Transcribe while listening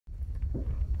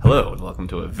Hello, and welcome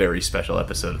to a very special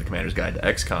episode of the Commander's Guide to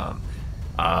XCOM.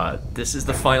 This is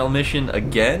the final mission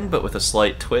again, but with a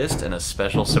slight twist and a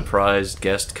special surprise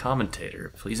guest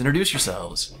commentator. Please introduce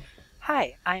yourselves.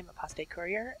 Hi, I'm Apostate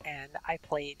Courier, and I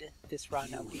played this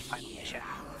run of the final mission.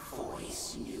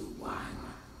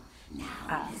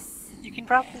 You can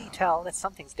probably tell that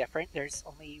something's different. There's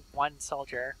only one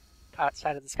soldier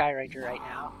outside of the Sky Ranger right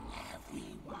now.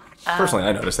 Personally,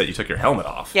 I noticed that you took your helmet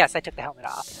off. Yes, I took the helmet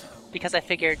off, because I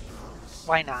figured,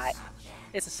 why not?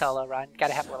 It's a solo run,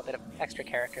 gotta have a little bit of extra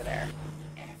character there.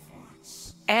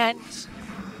 And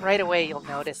right away you'll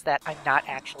notice that I'm not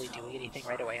actually doing anything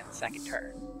right away on the second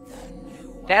turn.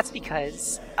 That's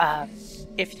because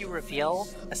if you reveal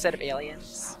a set of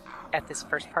aliens at this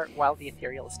first part while the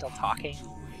Ethereal is still talking,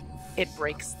 it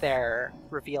breaks their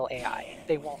reveal AI.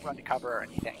 They won't run to cover or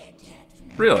anything.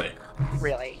 Really?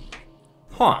 Really.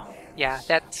 Huh. Yeah,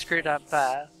 that screwed up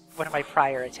one of my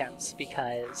prior attempts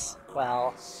because,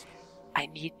 well, I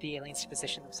need the aliens to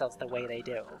position themselves the way they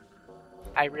do.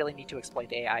 I really need to exploit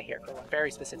the AI here for one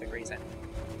very specific reason.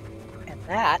 And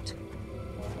that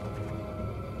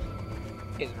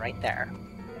is right there.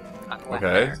 On the left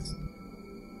Okay. there.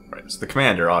 Right, it's the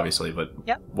commander, obviously, but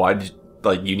Yep. why did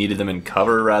you needed them in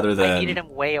cover rather than... I needed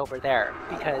him way over there,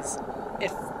 because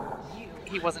if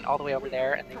he wasn't all the way over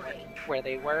there and they weren't where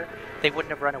they were, they wouldn't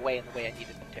have run away in the way I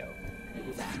needed them to.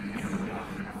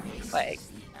 Like,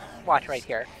 watch right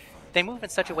here. They move in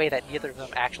such a way that neither of them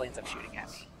actually ends up shooting at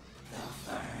me.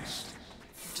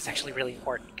 Which is actually really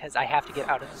important, because I have to get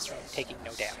out of this room taking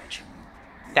no damage.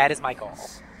 That is my goal.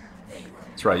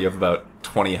 That's right, you have about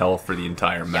 20 health for the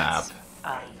entire map.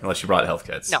 Yes. Unless you brought health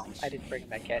kits. No, I didn't bring a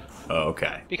medkit. Oh,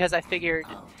 okay. Because I figured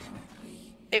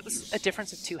it was a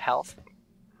difference of 2 health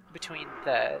between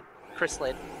the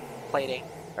chrysalid plating,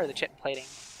 or the chitin plating,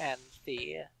 and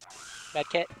the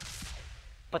medkit.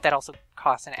 But that also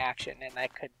costs an action, and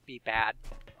that could be bad.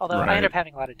 Although I end up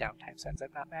having a lot of downtime, so it ends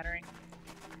up not mattering.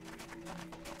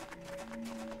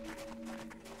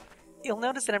 You'll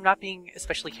notice that I'm not being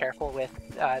especially careful with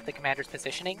the commander's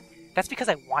positioning. That's because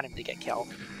I want him to get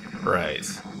killed. Right.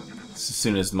 As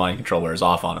soon as mind control wears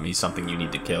off on him, he's something you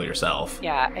need to kill yourself.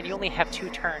 Yeah, and you only have 2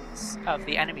 turns of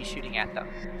the enemy shooting at them.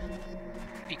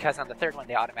 Because on the third one,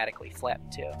 they automatically flip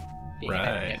to being an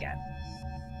enemy again.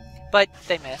 But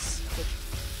they miss,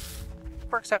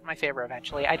 which works out in my favor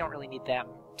eventually. I don't really need them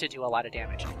to do a lot of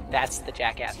damage. That's the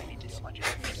jackass I need to do a bunch of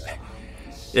damage to it.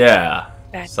 Yeah.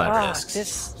 And, Cyber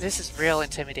discs. this is real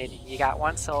intimidating. You got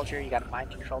 1 soldier, you got a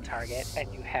mind control target,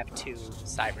 and you have 2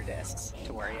 cyber discs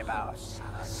to worry about.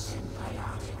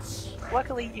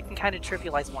 Luckily, you can kind of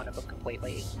trivialize one of them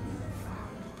completely,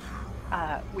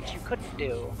 which you couldn't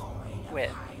do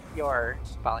with your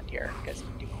volunteer, because you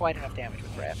can do quite enough damage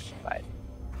with Rift, but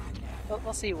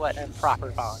we'll see what a proper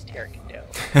volunteer can do.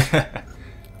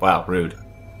 Wow, rude.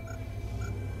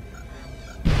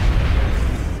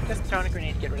 Just throwing a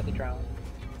grenade to get rid of the drone.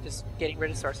 Just getting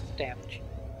rid of sources of damage.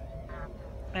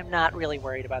 I'm not really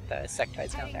worried about the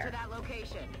sectoids down there.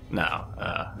 No,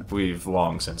 we've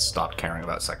long since stopped caring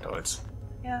about sectoids.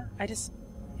 Yeah,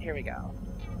 here we go.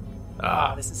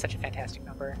 Ah. Oh, this is such a fantastic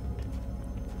number.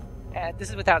 And this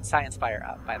is without Science Fire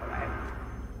up, by the way.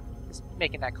 Just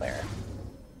making that clear.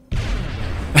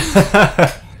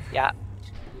 Yeah.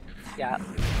 Yeah.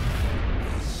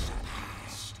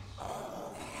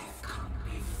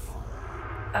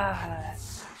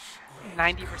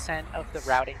 90% of the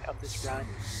routing of this run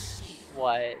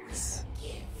was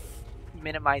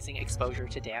minimizing exposure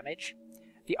to damage.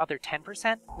 The other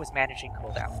 10% was managing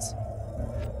cooldowns.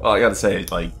 Well, I gotta say,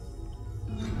 like,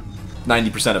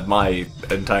 90% of my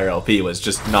entire LP was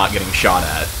just not getting shot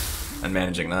at and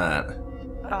managing that.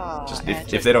 Oh, Just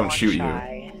and if they don't one shoot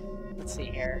shy. Let's see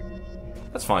here.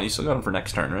 That's fine, you still got them for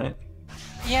next turn, right?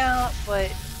 Yeah,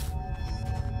 but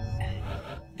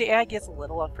the AI gets a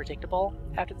little unpredictable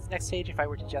after this next stage if I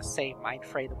were to just, say, Mind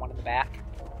Fray the one in the back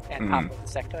and pop up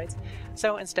the sectoids.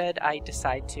 So instead, I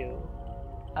decide to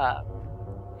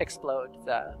explode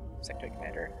the sectoid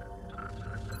commander.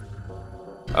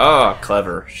 Oh,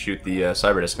 clever. Shoot the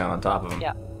cyber disc on top of him.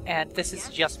 Yeah, and this is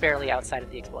just barely outside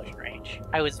of the explosion range.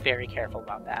 I was very careful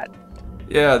about that.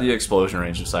 Yeah, the explosion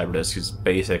range of cyber disc is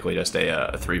basically just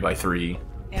a 3x3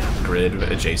 grid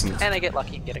adjacent. And I get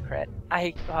lucky and get a crit.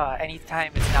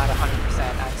 Anytime it's not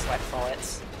 100%, I'm sweating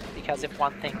bullets. Because if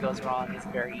one thing goes wrong, it's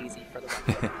very easy for the one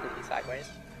to go completely sideways.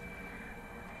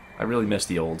 I really miss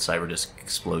the old cyber disc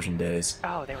explosion days.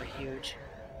 Oh, they were huge.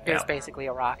 It was basically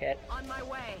a rocket. On my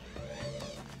way.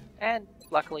 And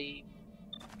luckily,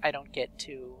 I don't get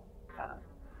 2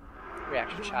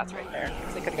 reaction shots right there,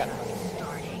 because they could have gotten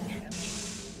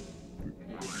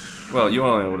Well, you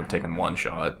only would have taken one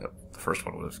shot. The first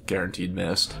one would have guaranteed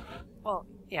missed. Well,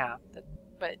 yeah,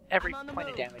 but every point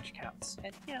of damage counts.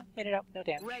 And, made it out with no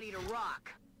damage. Ready to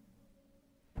rock.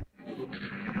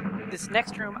 This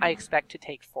next room I expect to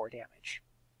take 4 damage.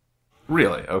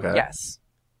 Really? Okay. Yes.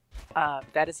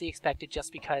 That is the expected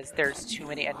just because there's too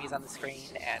many enemies on the screen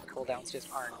and cooldowns just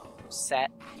aren't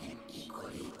set.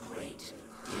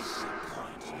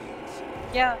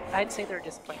 Yeah, I'd say they're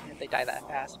disappointed if they die that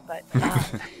fast, but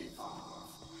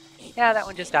yeah, that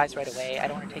one just dies right away. I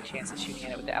don't want to take chances shooting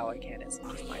at it with the alloy cannons.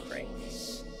 It's just mind break.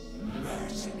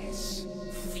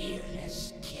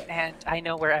 And I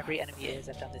know where every enemy is.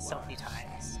 I've done this so many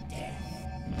times.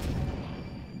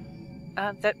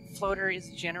 That floater is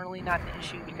generally not an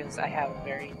issue because I have a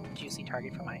very juicy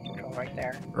target for mind control right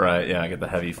there. Right, yeah, I get the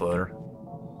heavy floater.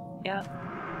 Yeah.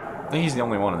 I think he's the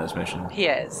only one in this mission. He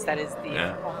is. That is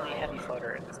the only heavy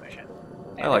floater in this mission.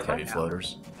 And I like heavy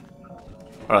floaters.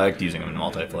 I like using them in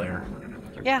multiplayer.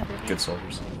 Yeah. Good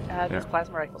soldiers. Those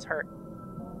plasma rifles hurt.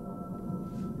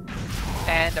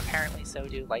 And apparently so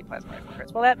do light plasma rifle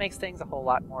crits. Well, that makes things a whole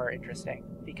lot more interesting,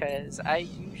 because I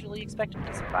usually expect him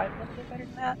to survive a little bit better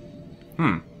than that.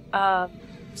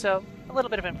 So, a little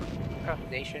bit of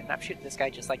improvisation. I'm shooting this guy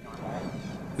just like normal.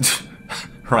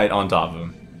 Right on top of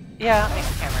him. Yeah, makes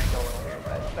the camera angle a little weird,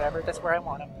 but whatever, that's where I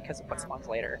want him, because of what spawns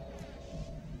later.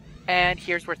 And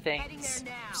here's where things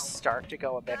start to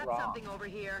go a bit wrong. Over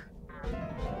here.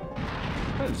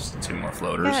 Just 2 more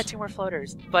floaters. Yeah, 2 more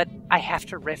floaters, but I have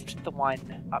to rift the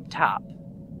one up top.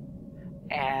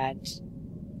 And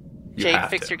Jade,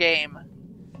 fix your game.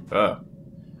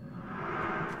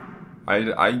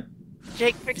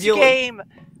 Jake, fix your game!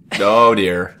 Oh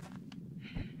dear.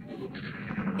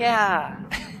 Yeah.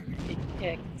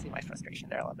 Yeah, you can see my frustration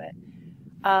there a little bit.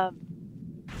 I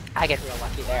get real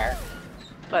lucky there.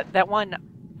 But that one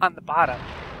on the bottom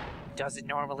doesn't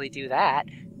normally do that.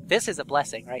 This is a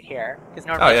blessing right here.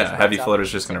 Oh yeah, heavy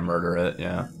floater's just gonna murder it,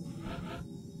 yeah.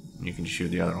 You can shoot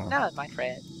the other one. No, mine for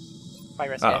it. Why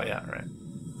risk it? Oh yeah, right.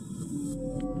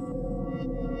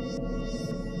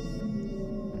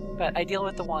 But I deal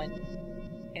with the one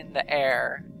in the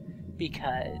air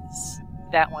because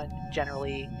that one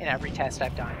generally, in every test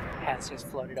I've done, has just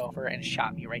floated over and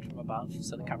shot me right from above,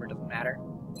 so the cover doesn't matter.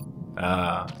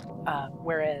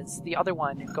 Whereas the other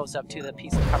one goes up to the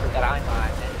piece of cover that I'm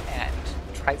on and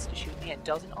tries to shoot me and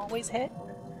doesn't always hit.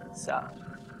 So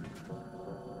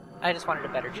I just wanted a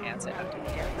better chance at hunting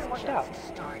here. It worked out.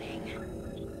 Don't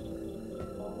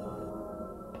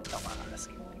want to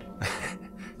risk it.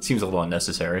 Seems a little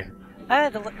unnecessary. The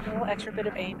little extra bit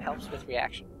of aim helps with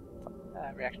reaction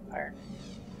fire.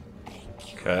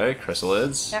 Okay,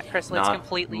 chrysalids. Yeah, chrysalids Not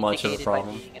completely much of a negated by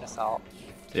problem. being an assault.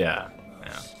 Yeah.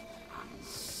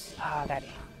 Ah, that aim.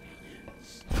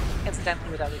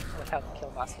 Incidentally, without the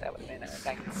kill boss, that would have been a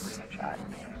 90% shot.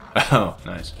 Oh,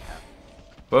 nice.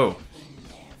 Whoa.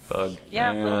 Bug.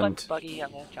 Yeah, and... little buggy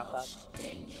on the jump up.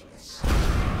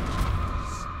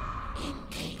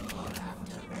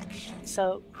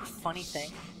 So, funny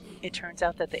thing, it turns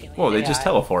out that the alien Whoa, they AI, just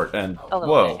teleport and... a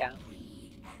little bit, yeah.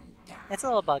 It's a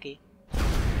little buggy.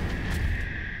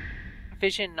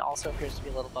 Vision also appears to be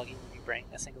a little buggy when you bring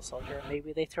a single soldier.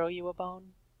 Maybe they throw you a bone?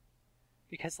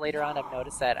 Because later on I've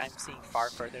noticed that I'm seeing far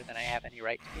further than I have any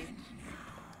right to be.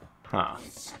 Huh.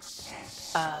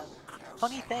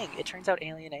 Funny thing, it turns out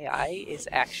alien AI is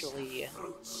actually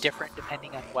different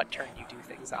depending on what turn you do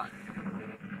things on.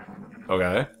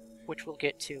 Okay. Which we'll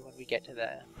get to when we get to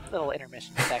the little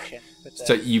intermission section. With the...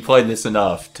 So you played this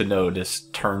enough to notice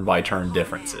turn-by-turn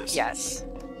differences? Yes.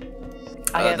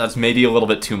 That's maybe a little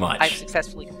bit too much. I've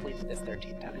successfully completed this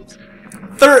 13 times.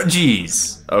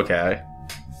 Jeez! Okay.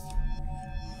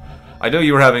 I know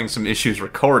you were having some issues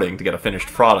recording to get a finished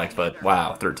product, but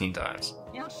wow, 13 times.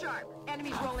 Look sharp.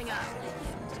 Enemies rolling up.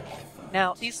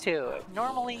 Now, these two,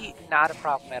 normally not a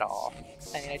problem at all.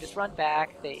 I mean, I just run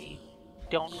back, they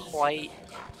don't quite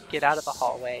get out of the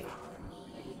hallway.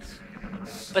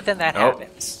 But then that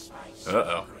happens.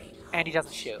 Uh-oh. And he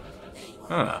doesn't shoot.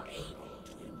 Huh.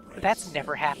 That's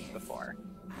never happened before.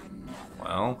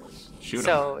 Well, shoot him.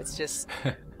 So it's just,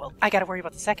 well, I gotta worry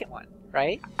about the second one,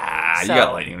 right? You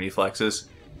got lightning reflexes.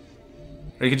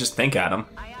 Or you could just think at him.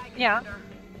 Yeah,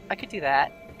 I could do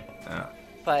that. Yeah.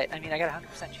 But, I mean, I got a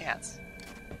 100% chance.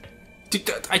 Dude,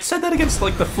 I said that against,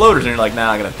 like, the floaters, and you're like,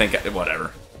 nah, I'm gonna think at it.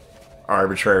 Whatever.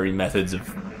 Arbitrary methods of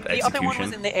execution. The other one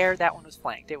was in the air, that one was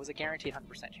flanked. It was a guaranteed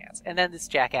 100% chance. And then this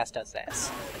jackass does this.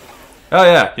 Oh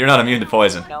yeah, you're not immune to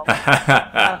poison. No.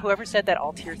 Whoever said that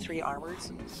all tier 3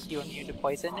 armors you immune to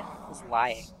poison was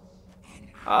lying.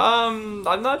 I'm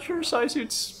not sure psi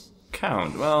suits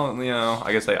count. Well, you know,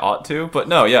 I guess they ought to. But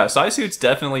no, yeah, psi suits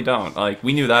definitely don't. Like,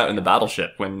 we knew that in the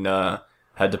battleship when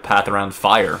had to path around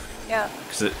fire. Yeah.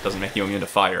 Because it doesn't make you immune to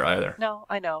fire either. No,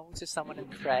 I know. It's just someone in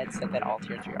the thread said that all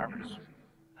tier 3 armors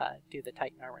do the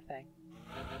Titan armor thing.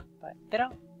 But they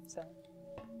don't, so...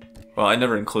 Well, I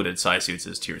never included psi suits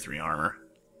as tier 3 armor.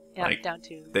 Yeah, like, down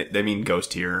to... They mean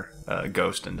ghost tier,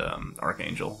 ghost and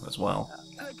Archangel as well.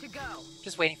 Good to go.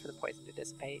 Just waiting for the poison to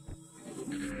dissipate.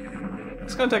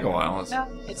 It's gonna take a while. No,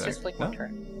 it's just like one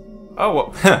turn. Oh,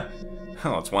 well,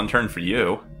 well, it's one turn for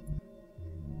you.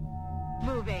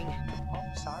 Moving. Oh,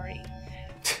 sorry.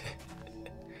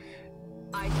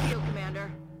 I feel,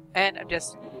 Commander. And I'm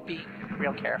just being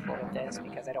real careful with this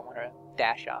because I don't want to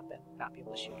dash up and not be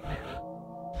able to shoot him.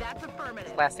 That's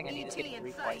affirmative. Last thing I need is getting in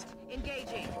re-poisoned. sight.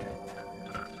 Engaging.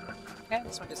 And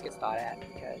this one just gets thought at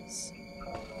because...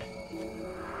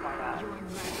 why not?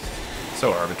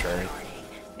 So arbitrary.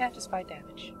 Yeah, just 5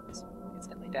 damage. It's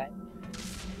instantly dead.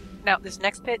 Now, this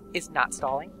next pit is not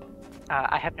stalling.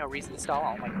 I have no reason to stall,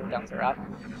 all my cooldowns are up.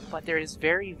 But there is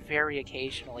very, very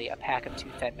occasionally a pack of 2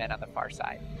 Thin Men on the far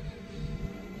side.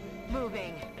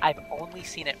 Moving. I've only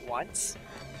seen it once,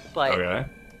 but Okay.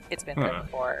 it's been there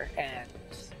before, and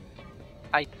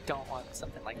I don't want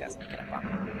something like that sneaking up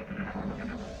on me.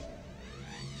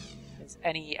 Because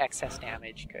any excess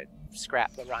damage could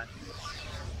scrap the run.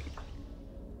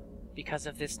 Because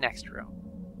of this next room.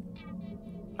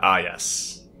 Ah,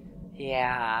 yes.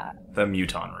 Yeah. The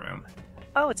Muton room.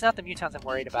 Oh, it's not the mutants I'm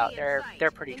worried about. They're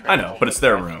pretty I know, but it's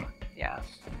their room. Yeah.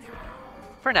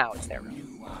 For now, it's their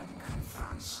room.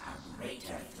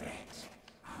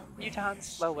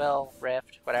 Mutants, low will,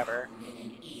 rift, whatever.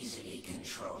 Easily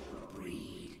control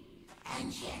breed,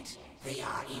 and yet they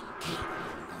are incapable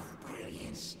of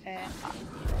brilliance. And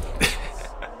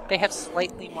they have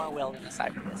slightly more will than the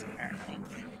Cyberdisc, apparently.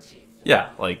 Yeah,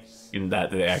 like, in that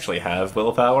they actually have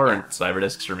willpower and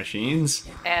cyberdiscs are machines.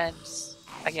 And,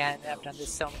 again, I've done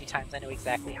this so many times, I know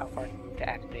exactly how far to move to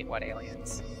activate what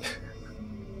aliens.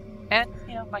 And,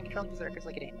 you know, mind controlling berserkers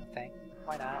like it ain't no thing.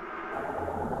 Why not?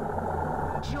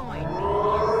 Join me.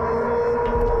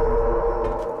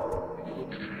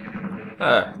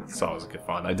 It's always good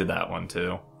fun. I did that one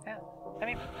too. Yeah. I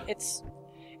mean, it's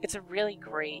a really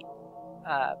great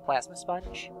plasma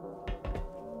sponge.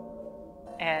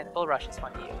 And Bull Rush is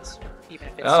fun to use, even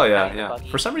if it's Yeah.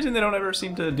 For some reason, they don't ever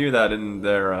seem to do that in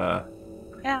their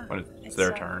when it's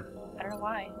their turn. I don't know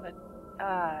why, but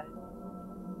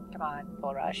come on,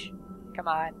 Bull Rush, come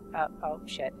on. Oh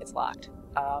shit, it's locked.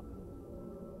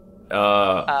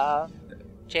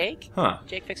 Jake? Huh.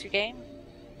 Jake, fix your game,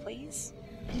 please.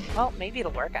 Well, maybe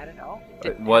it'll work. I don't know.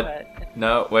 What?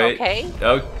 No, wait. Okay.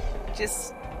 Oh,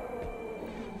 Just,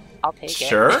 I'll take it.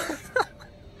 sure.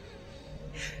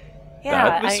 Yeah,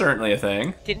 that was certainly a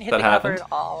thing. Didn't hit that the happened. cover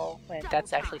at all, when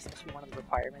that's actually seems to be one of the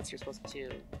requirements. You're supposed to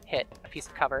hit a piece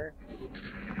of cover.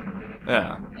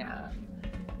 Yeah. Yeah.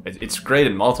 It's great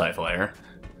in multiplayer.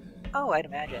 Oh, I'd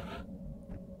imagine.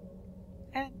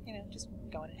 And, you know, just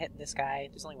going and hitting this guy.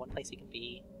 There's only one place he can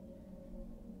be.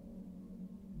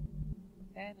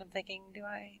 And I'm thinking, do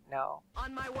I? No.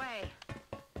 On my way.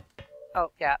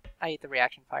 Oh, yeah, I ate the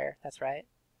reaction fire. That's right.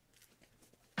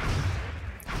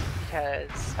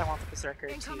 Because I want the Berserker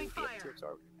to be able to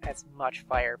absorb as much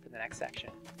fire for the next section.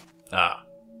 Ah.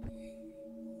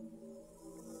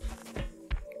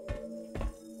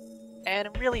 And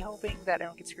I'm really hoping that I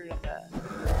don't get screwed on the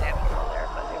damage roll there,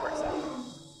 but it works out.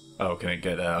 Oh, can it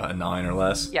get a 9 or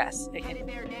less? Yes, it Headed can.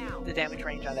 there now. The damage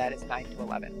range on that is 9 to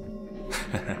 11.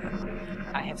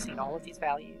 I have seen all of these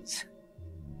values.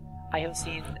 I have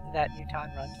seen that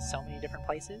Muton run to so many different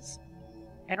places.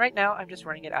 And right now, I'm just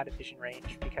running it out of vision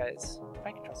range because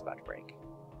my control's about to break.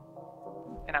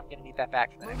 And I'm going to need that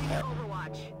back for the next step.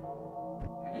 Overwatch.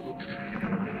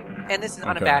 And this is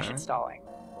unabashed stalling.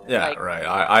 Yeah, Like, right.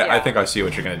 I yeah. think I see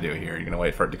what you're going to do here. You're going to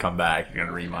wait for it to come back, you're going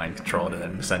to re-mind control it, and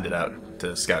then send it out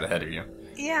to scout ahead of you.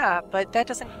 Yeah, but that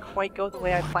doesn't quite go the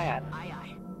way I planned. Aye,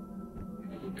 aye.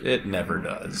 It never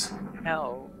does.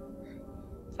 No.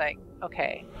 It's like,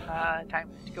 okay, time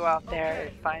to go out there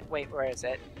and find... Wait, where is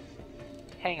it?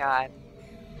 Hang on.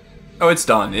 Oh, it's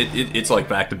done. It's like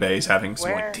back to base, having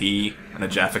some Where? like tea and a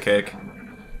Jaffa cake.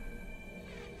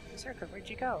 Berserker, where'd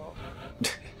you go?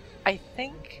 I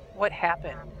think what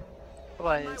happened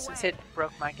was, since it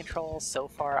broke mind control so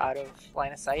far out of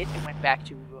line of sight, it went back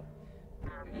to...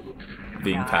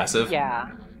 Being passive? Yeah.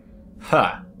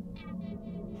 Ha!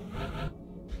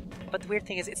 But the weird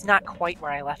thing is, it's not quite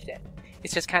where I left it.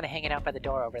 It's just kind of hanging out by the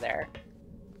door over there.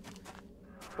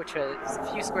 Which was a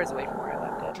few squares away from where I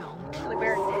left it. Really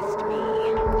weird.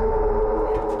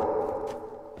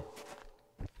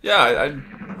 Yeah,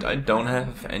 I don't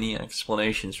have any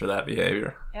explanations for that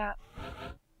behavior. Yeah.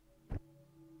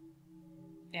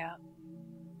 Yeah.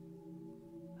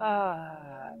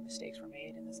 Mistakes were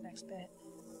made in this next bit.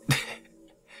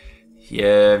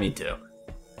 Yeah, me too.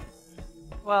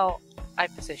 Well, I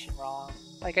positioned wrong.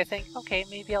 Like, I think, okay,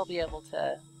 maybe I'll be able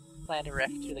to land a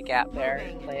rift through the gap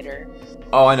there later.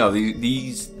 Oh, I know.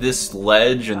 This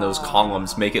ledge and those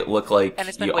columns make it look like And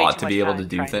it's been you way ought too to much be able to time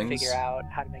do trying things. to figure out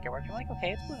how to make it work. I'm like,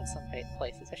 okay, it's moving some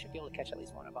places. I should be able to catch at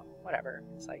least one of them. Whatever.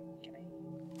 It's like, can I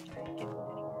get anywhere?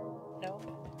 No?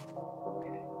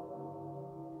 Okay.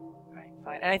 Alright,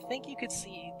 fine. And I think you could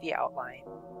see the outline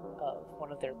of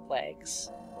one of their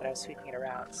legs when I was sweeping it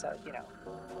around, so, you know.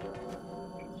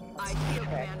 I see you,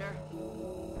 Okay. Commander.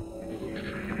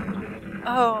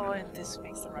 Oh, and this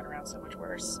makes the runaround so much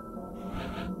worse.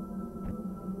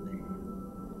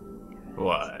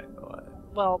 What?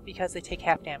 Well, because they take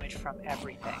half damage from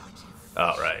everything.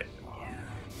 Oh, right. Yeah.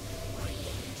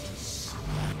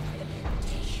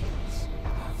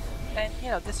 And, you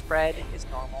know, this spread is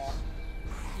normal.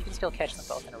 You can still catch them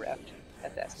both in a rift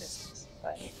at that distance,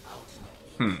 but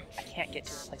I can't get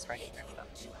to a place where I can rift them.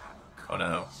 Oh,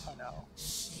 no. Oh no.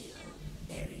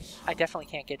 I definitely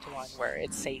can't get to one where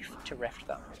it's safe to rift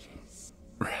them.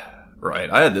 Right.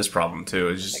 I had this problem, too.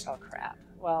 It's It's just... like, oh crap.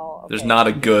 Well, okay, There's not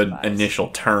a good advice. initial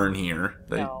turn here.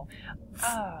 No.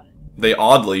 They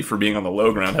oddly, for being on the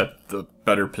low ground, have the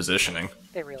better positioning.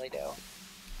 They really do.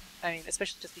 I mean,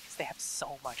 especially just because they have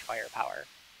so much firepower.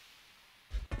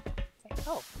 It's like,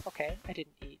 oh, okay, I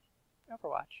didn't eat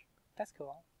Overwatch. That's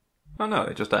cool. Oh no,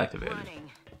 they just activated.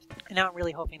 Running. And now I'm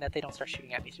really hoping that they don't start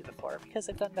shooting at me through the floor, because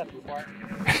they've done that before.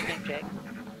 Shooting Jade.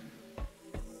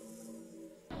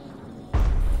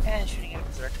 And shooting at a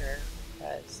Berserker,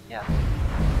 because, yeah.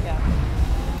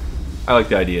 I like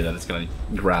the idea that it's gonna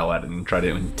growl at it and try to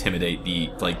intimidate the,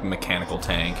 like, mechanical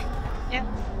tank. Yeah.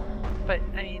 But,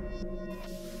 I mean,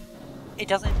 it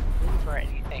doesn't move or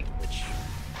anything, which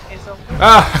is a weird...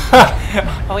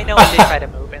 Ah! Oh wait, no, it did try to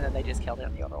move, and then they just killed it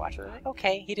on the Overwatch. They're like,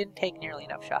 okay, he didn't take nearly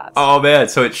enough shots. Oh man,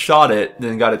 so it shot it,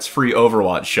 then got its free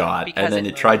Overwatch shot, Because and then it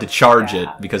it tried to moved, charge yeah.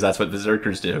 it, because that's what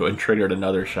Berserkers do, and triggered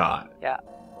another shot. Yeah.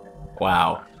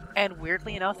 Wow. And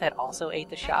weirdly enough, that also ate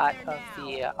the shot of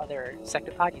the other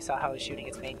Sectopod. You saw how it was shooting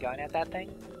its main gun at that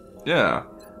thing? Yeah.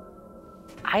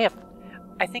 I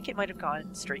think it might have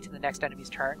gone straight to the next enemy's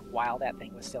turn while that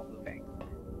thing was still moving.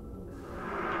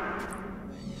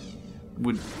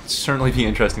 Would certainly be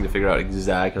interesting to figure out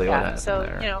exactly what happened so,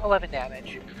 there. you know, 11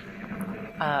 damage.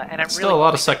 And I'm Still really a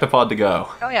lot of Sectopod to go.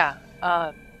 Oh yeah.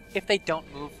 If they don't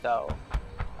move though,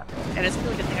 and it's a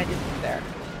really good thing I didn't move there.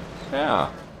 Yeah.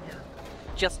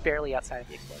 Just barely outside of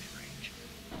the explosion range.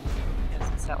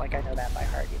 It's not like I know that by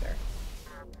heart either.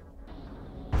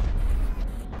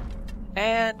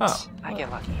 And I get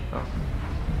lucky. Oh.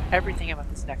 Everything about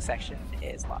this next section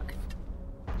is luck.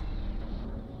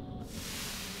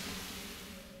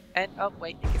 And, oh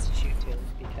wait, it gets to shoot too,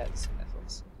 because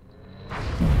missiles.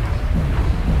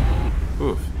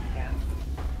 Oof. Yeah.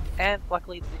 And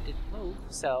luckily they didn't move,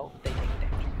 so they take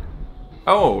damage.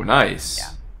 Oh, nice.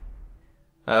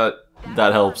 Yeah.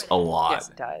 That helps a lot. Yes,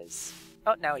 it does.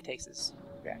 Oh, now he takes his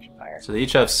reaction fire. So they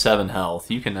each have 7 health.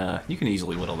 You can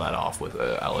easily whittle that off with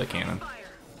a ally cannon.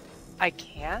 I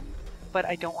can, but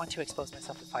I don't want to expose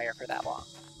myself to fire for that long.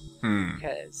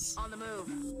 Because On the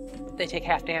move. they take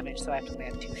half damage, so I have to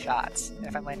land 2 shots. And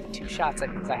if I'm landing 2 shots,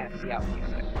 that means I have to be out in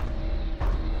music.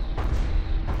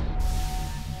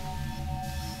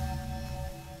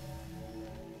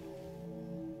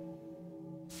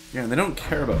 Yeah, and they don't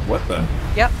care about what the...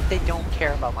 Yep, they don't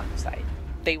care about line of sight.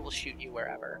 They will shoot you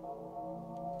wherever.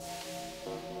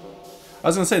 I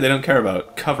was gonna say they don't care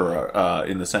about cover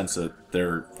in the sense that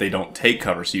they don't take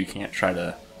cover, so you can't try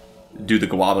to do the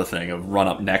guava thing of run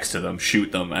up next to them,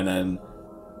 shoot them, and then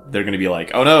they're gonna be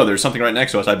like, oh no, there's something right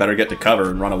next to us, I better get to cover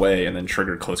and run away, and then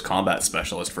trigger close combat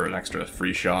specialist for an extra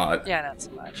free shot. Yeah, not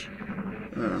so much.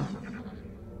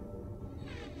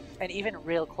 And even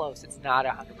real close, it's not a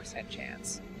 100%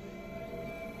 chance.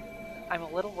 I'm a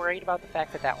little worried about the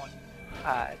fact that one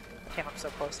came up so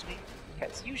close to me,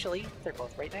 because usually they're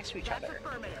both right next to each other.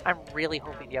 I'm really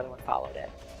hoping the other one followed it.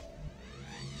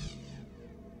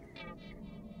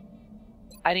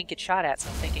 I didn't get shot at, so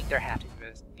I'm thinking there have to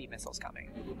be missiles coming.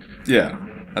 Yeah,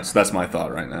 that's my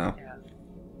thought right now. Yeah.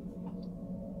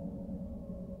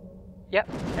 Yep,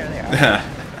 there they are.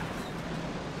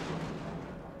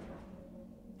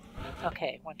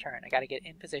 Okay, one turn. I gotta get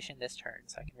in position this turn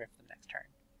so I can rift them next turn.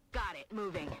 Got it.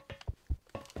 Moving.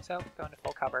 So, going to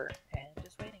full cover and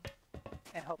just waiting.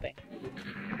 And hoping.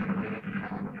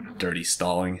 Dirty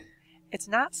stalling. It's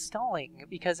not stalling,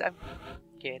 because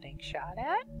getting shot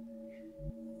at?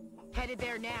 Headed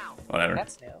there now. Whatever.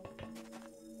 That's new.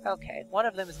 Okay, one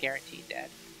of them is guaranteed dead.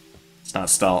 It's not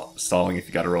stalling if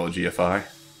you gotta roll a GFI.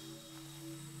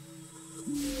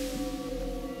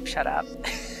 Shut up.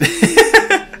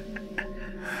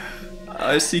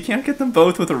 So you can't get them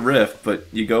both with a rift, but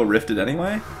you go rifted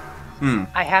anyway? Hmm.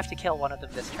 I have to kill one of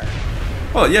them this turn.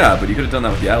 Well, yeah, but you could have done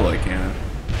that with the alloy cannon.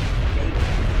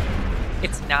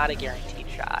 It's not a guaranteed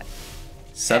shot.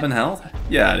 7 health?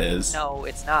 Yeah, it is. No,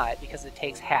 it's not, because it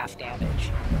takes half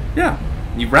damage. Yeah,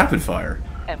 you rapid fire.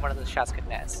 And one of those shots could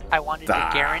miss. I wanted to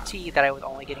guarantee that I was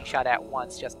only getting shot at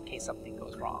once, just in case something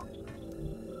goes wrong.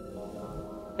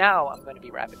 Now I'm going to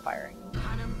be rapid firing.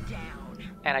 Hunt 'em down.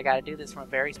 And I gotta do this from a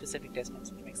very specific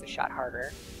distance, which makes the shot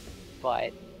harder.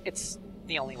 But it's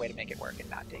the only way to make it work and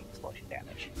not take explosion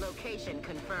damage. Location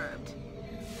confirmed.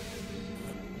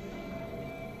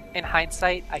 In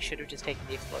hindsight, I should have just taken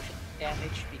the explosion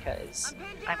damage because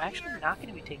I'm actually not going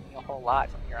to be taking a whole lot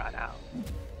from here on out.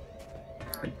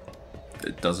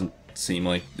 It doesn't seem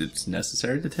like it's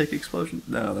necessary to take explosion.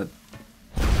 No, that...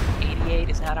 88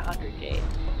 is not 100, Jade.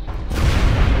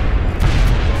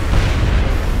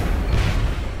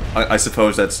 I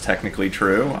suppose that's technically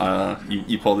true.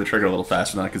 You pulled the trigger a little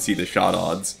faster than I could see the shot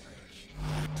odds.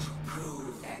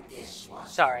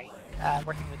 Sorry,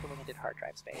 working with the limited hard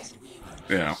drive space.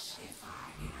 Yeah.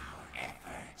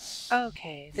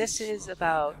 Okay, this is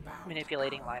about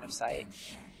manipulating line of sight.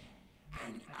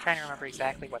 I'm trying to remember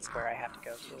exactly what square I have to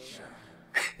go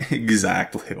to.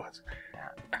 Exactly what.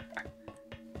 Yeah.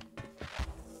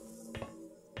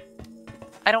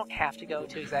 I don't have to go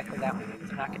to exactly that one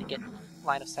because I'm not going to get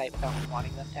line of sight without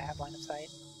wanting them to have line of sight,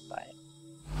 but...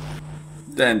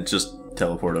 Then just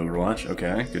teleport Overwatch.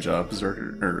 Okay, good job,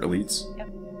 Berserker, or Elites. Yep.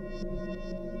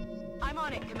 I'm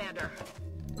on it, Commander.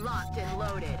 Locked and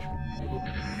loaded.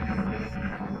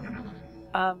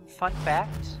 Fun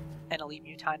fact, an elite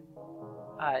muton,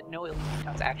 no elite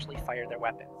mutons actually fire their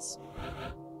weapons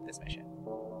this mission.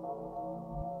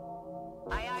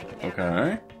 Aye, aye, Commander.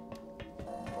 Okay.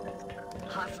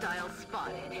 Hostile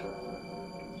spotted.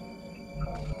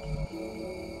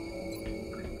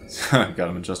 Got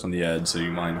him just on the edge, so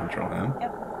you mind control him.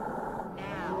 Yep.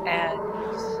 Now. And,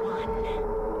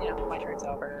 you know, my turn's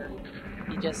over.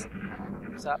 He just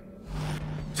moves up.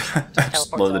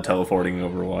 Just blow the teleporting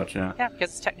Overwatch, yeah. Yeah,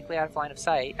 because it's technically out of line of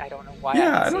sight. I don't know why.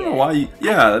 Yeah, I don't know why you...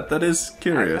 Yeah, that is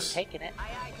curious. I'm taking it.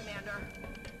 Aye, aye, Commander.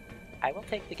 I will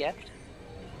take the gift.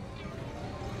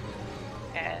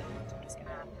 And I'm just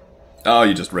gonna... Oh,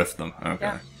 you just riffed them. Okay.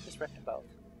 Yeah, just rift them both.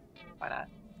 Why not?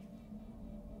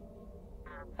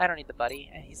 I don't need the buddy,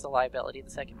 and he's the liability the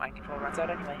second mind control runs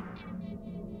out anyway.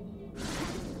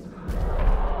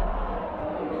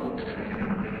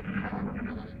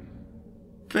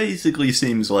 Basically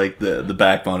seems like the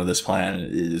backbone of this plan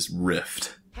is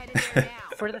rift. Headed there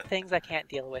now. For the things I can't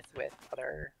deal with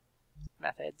other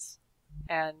methods.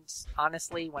 And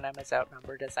honestly, when I'm as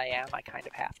outnumbered as I am, I kind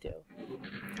of have to.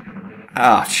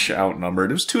 Ouch,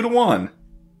 outnumbered. It was 2 to 1.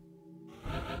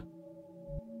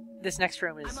 This next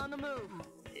room is... I'm on the move.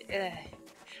 eh.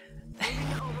 Moving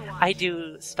to Overwatch. I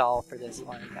do stall for this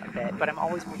one a bit, but I'm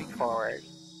always moving forward.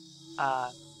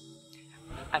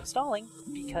 I'm stalling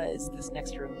because this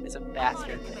next room is a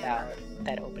bastard without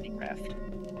that opening rift.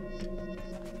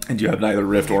 And you have neither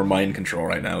rift or mind control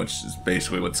right now, which is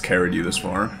basically what's carried you this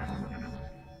far.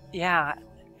 Yeah,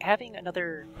 having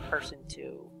another person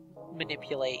to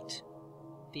manipulate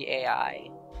the AI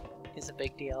is a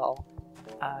big deal.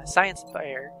 Science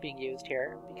Fire being used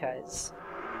here because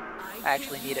I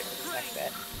actually need it for this next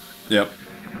bit. Yep.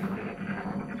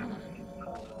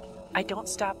 I don't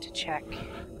stop to check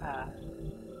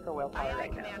her willpower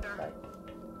right now, but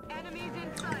Enemies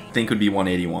in sight. I think it would be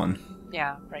 181.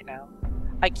 yeah, right now.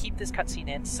 I keep this cutscene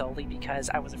in solely because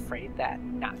I was afraid that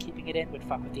not keeping it in would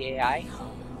fuck with the AI,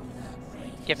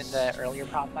 given the earlier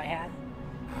problem I had.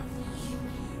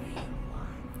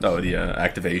 Oh, the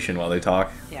activation while they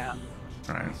talk? Yeah.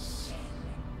 Alright.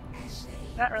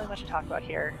 Not really much to talk about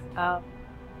here.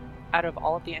 Out of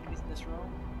all of the enemies in this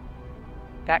room,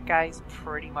 that guy's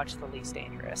pretty much the least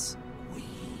dangerous.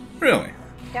 Really?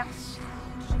 Yeah.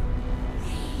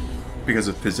 Because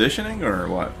of positioning, or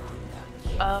what?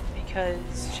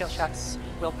 Because Shellshock's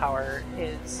willpower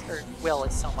is, or will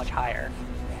is so much higher.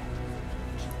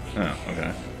 Oh,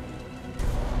 okay.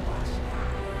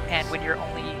 And when your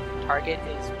only target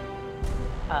is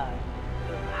the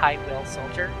high will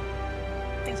soldier,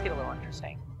 things get a little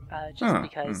interesting. Just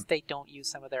because they don't use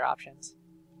some of their options.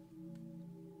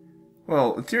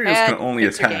 Well, Ethereals can only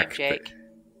fix your attack. game, Jake.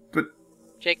 But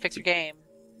Jake, fix your game.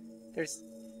 There's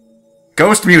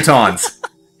Ghost Mutons!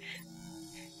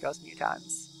 Ghost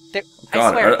mutons. I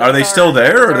God, swear, are they those still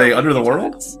there, those or are they elite under the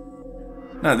world? mutons.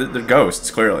 No, they're ghosts,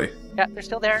 clearly. Yeah, they're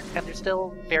still there, and they're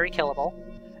still very killable.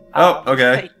 Oh,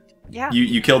 okay. Yeah.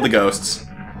 You killed the ghosts.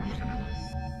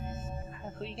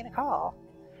 Who are you gonna call?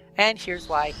 And here's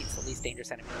why he's the least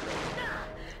dangerous enemy.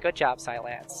 Good job,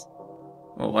 Silence.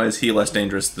 Well, why is he less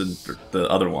dangerous than the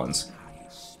other ones?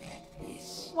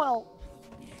 Well,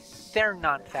 they're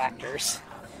non-factors,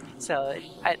 so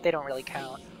they don't really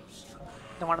count.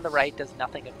 The one on the right does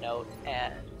nothing of note,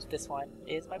 and this one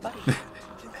is my buddy.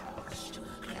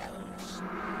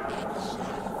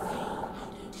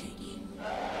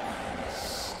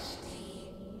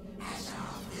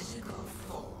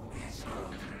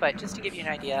 But just to give you an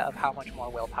idea of how much more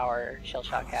willpower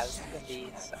Shellshock has than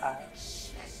these,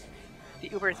 the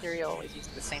Uber Ethereal is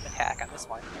using the same attack on this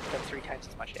one and does 3 times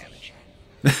as much damage.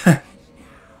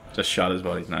 Just shot his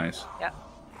buddy. Nice. Yeah.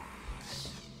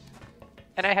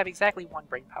 And I have exactly 1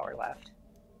 brain power left.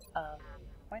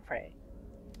 Mind Fray.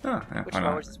 Oh, yeah, Which why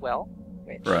not? lowers his will,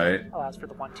 which Right. allows for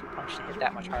the 1-2 punch to hit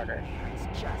that much harder.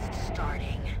 It's just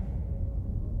starting.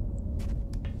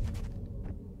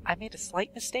 I made a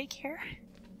slight mistake here.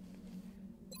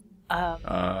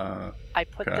 I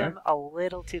put okay. them a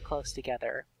little too close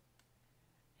together.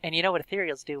 And you know what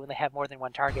Ethereals do when they have more than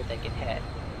 1 target they can hit.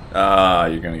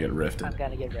 You're gonna get rifted. I'm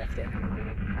gonna get rifted.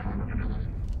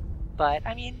 But,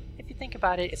 I mean, if you think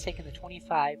about it, it's taking the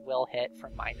 25 will hit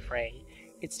from Mind Fray.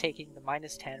 It's taking the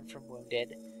 -10 from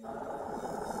Wounded.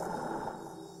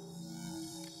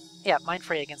 Yeah, Mind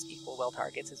Fray against equal will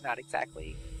targets is not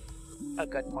exactly a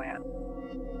good plan.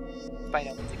 By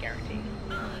no means a guarantee.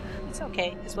 It's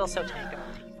okay. His will's so tank,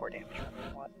 I'm taking 4 damage from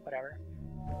him. Whatever.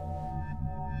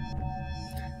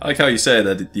 I like how you say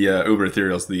that the Uber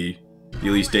Ethereal's the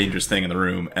least dangerous thing in the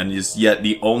room, and is yet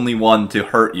the only one to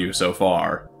hurt you so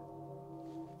far.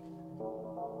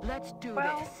 Let's do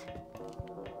Well, this.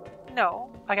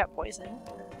 No, I got poison.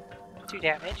 2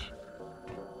 damage.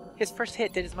 His first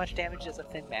hit did as much damage as a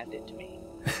Thin Man did to me.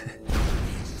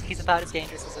 He's about as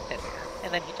dangerous as a Thin Man,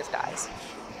 and then he just dies.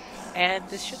 And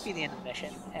this should be the end of the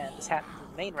mission, and this happens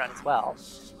in the main run as well.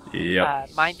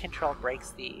 Yep. Mind Control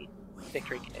breaks the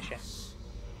victory condition.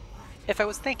 If I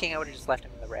was thinking, I would have just left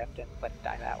him in the rift and let him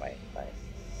die that way, but...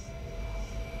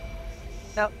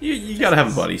 No. You gotta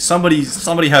have a buddy. Somebody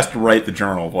has to write the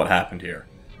journal of what happened here.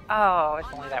 Oh, if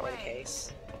only that were the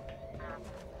case.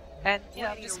 And, you know,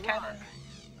 I'm just kind of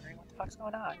wondering what the fuck's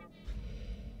going on.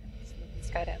 Just moving this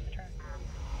guy to end the turn.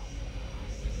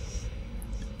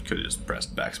 Could have just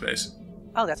pressed backspace.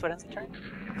 Oh, that's what ends the turn?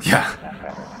 Yeah. Yeah,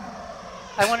 whatever.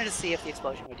 I wanted to see if the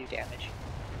explosion would do damage.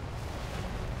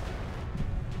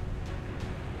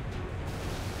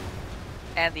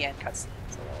 And the end cutscene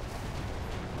is a little...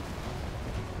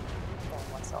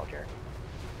 Only 1 soldier.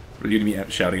 Are you gonna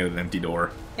be shouting at an empty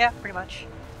door? Yeah, pretty much.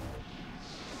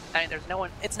 I mean, there's no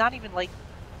one... It's not even like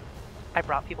I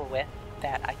brought people with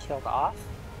that I killed off.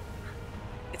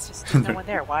 It's just there's no one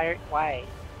there. Why?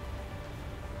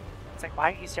 It's like,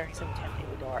 why are you staring so intently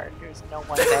at the door? There's no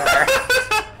one there.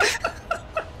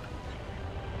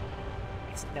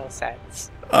 Makes no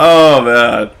sense. Oh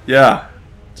man, yeah.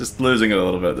 Just losing it a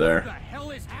little bit there.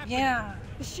 Yeah.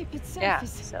 The ship itself Yeah,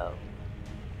 is so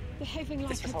behaving like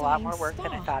this was a a lot dying more work than I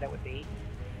star, thought it would be.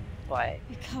 But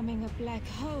becoming a black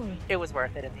hole. it was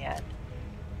worth it in the end.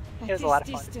 At It was a this lot of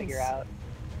fun to distance, figure out.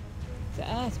 The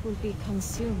Earth will be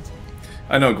consumed.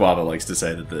 I know Guava likes to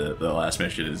say that the last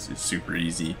mission is super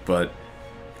easy, but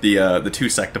the 2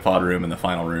 sectopod room and the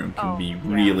final room can be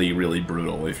really, really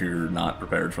brutal if you're not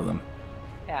prepared for them.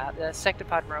 Yeah, the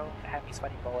sectopod room had me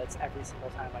sweating bullets every single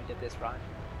time I did this run.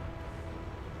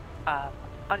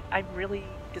 I'm really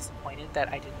disappointed that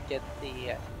I didn't get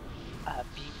the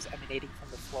beams emanating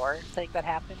from the floor thing that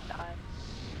happened on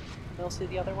most of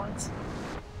the other ones.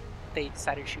 They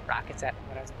decided to shoot rockets at me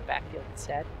when I was in the backfield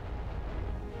instead.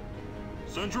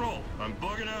 Central, I'm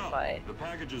bugging out. But the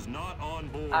package is not on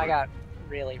board. I got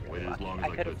really, really Waited as lucky. long as I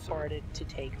I could have could, sir. afforded to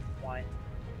take 1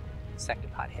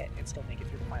 sectopod hit and still make it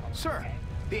through the final round, Sir, okay?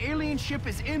 the alien ship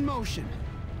is in motion.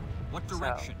 What So,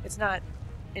 direction? it's not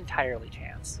entirely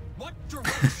chance. What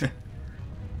direction?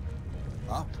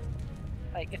 Up.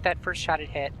 Like, if that first shot had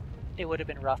hit, it would have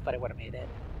been rough, but I would have made it.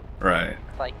 Right.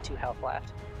 With, like, 2 health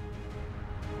left.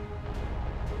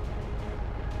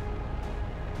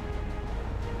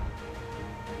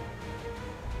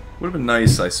 Would have been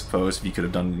nice, I suppose, if you could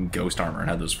have done it in ghost armor and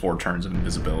had those 4 turns of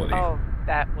invisibility. Oh,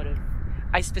 that would have...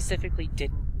 I specifically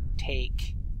didn't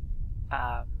take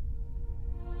my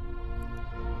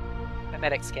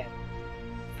medic skin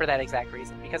for that exact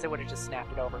reason, because it would have just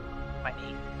snapped it over my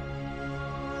knee.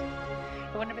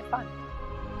 It wouldn't have been fun.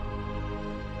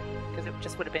 Because it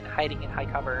just would have been hiding in high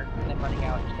cover, and then running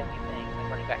out and killing a thing, and then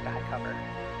running back to high cover.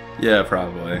 Yeah,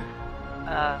 probably.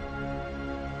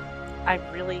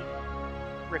 I'm really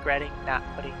regretting not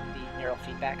putting the neural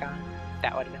feedback on.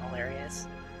 That would have been hilarious.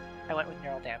 I went with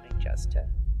neural damage just to...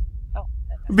 Oh.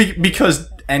 Because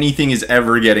anything is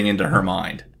ever getting into her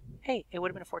mind. Hey, it would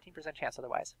have been a 14% chance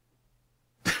otherwise.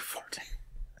 14.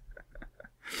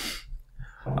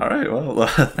 Alright, well,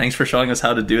 thanks for showing us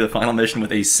how to do the final mission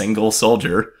with a single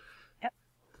soldier. Yep.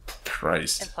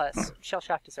 Christ. And plus,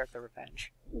 Shellshock deserved the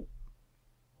revenge.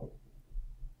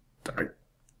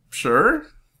 Sure?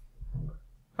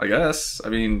 I guess. I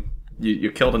mean,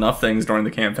 you killed enough things during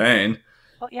the campaign.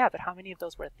 Well, yeah, but how many of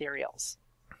those were ethereals?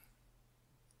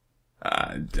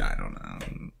 I don't know.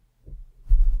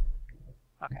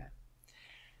 Okay.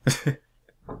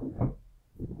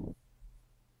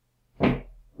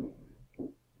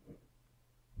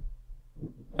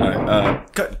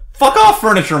 Fuck off,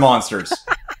 furniture monsters!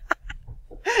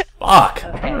 Fuck!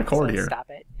 Okay, I'm record so here. Stop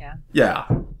it, yeah. Yeah.